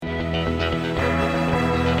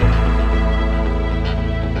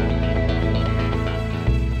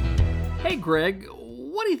Greg,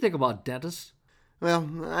 what do you think about dentists?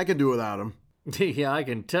 Well, I can do without him. Yeah, I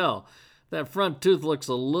can tell. That front tooth looks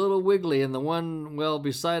a little wiggly, and the one,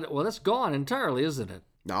 beside it, that's gone entirely, isn't it?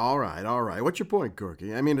 All right. What's your point,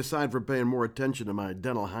 Corky? I mean, aside from paying more attention to my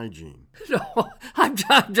dental hygiene. No, I'm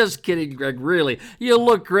just kidding, Greg, really. You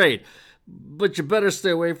look great, but you better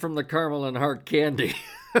stay away from the caramel and heart candy.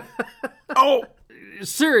 Oh!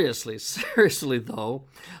 Seriously, though,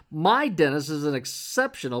 my dentist is an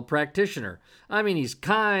exceptional practitioner. I mean, he's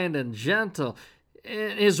kind and gentle.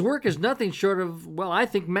 His work is nothing short of, I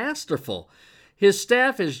think masterful. His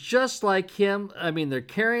staff is just like him. I mean, they're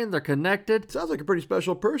caring, they're connected. Sounds like a pretty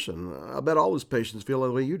special person. I bet all his patients feel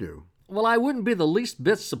the way you do. Well, I wouldn't be the least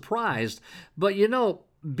bit surprised, but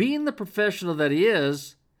being the professional that he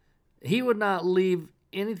is, he would not leave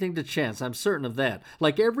anything to chance. I'm certain of that.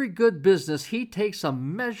 Like every good business, he takes a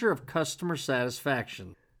measure of customer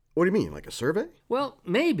satisfaction. What do you mean, like a survey? Well,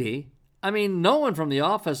 maybe. I mean, no one from the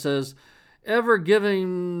office has ever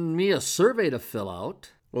given me a survey to fill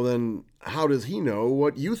out. Well, then, how does he know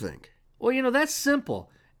what you think? Well, that's simple.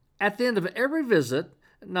 At the end of every visit,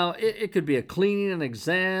 now it could be a cleaning, an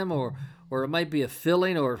exam, or it might be a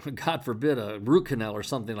filling, or, God forbid, a root canal or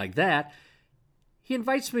something like that, he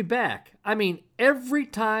invites me back. I mean, every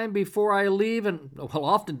time before I leave, and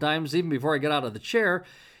oftentimes even before I get out of the chair,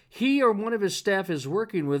 he or one of his staff is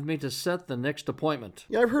working with me to set the next appointment.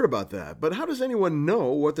 Yeah, I've heard about that, but how does anyone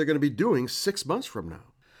know what they're going to be doing 6 months from now?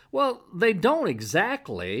 Well, they don't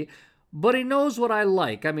exactly, but he knows what I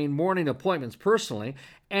like. I mean, morning appointments personally,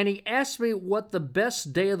 and he asked me what the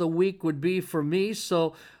best day of the week would be for me,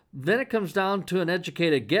 so then it comes down to an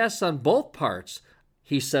educated guess on both parts.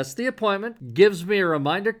 He sets the appointment, gives me a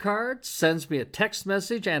reminder card, sends me a text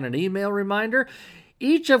message and an email reminder,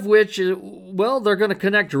 each of which, they're going to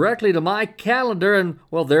connect directly to my calendar, and,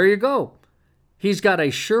 there you go. He's got a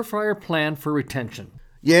surefire plan for retention.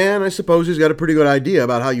 Yeah, and I suppose he's got a pretty good idea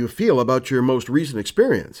about how you feel about your most recent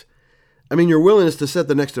experience. I mean, your willingness to set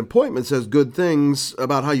the next appointment says good things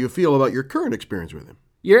about how you feel about your current experience with him.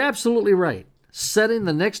 You're absolutely right. Setting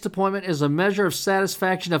the next appointment is a measure of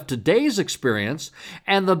satisfaction of today's experience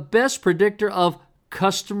and the best predictor of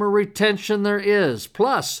customer retention there is.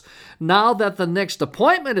 Plus, now that the next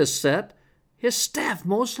appointment is set, his staff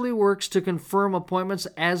mostly works to confirm appointments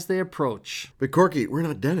as they approach. But Corky, we're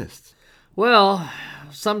not dentists. Well,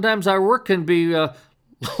 sometimes our work can be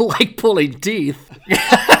like pulling teeth.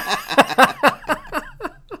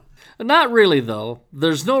 Not really, though.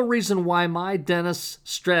 There's no reason why my dentist's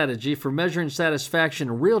strategy for measuring satisfaction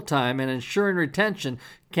in real time and ensuring retention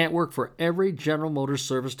can't work for every General Motors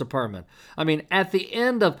service department. I mean, at the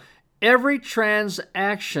end of every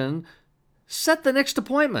transaction, set the next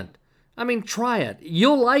appointment. I mean, try it.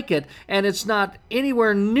 You'll like it, and it's not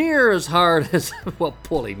anywhere near as hard as,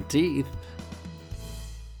 pulling teeth.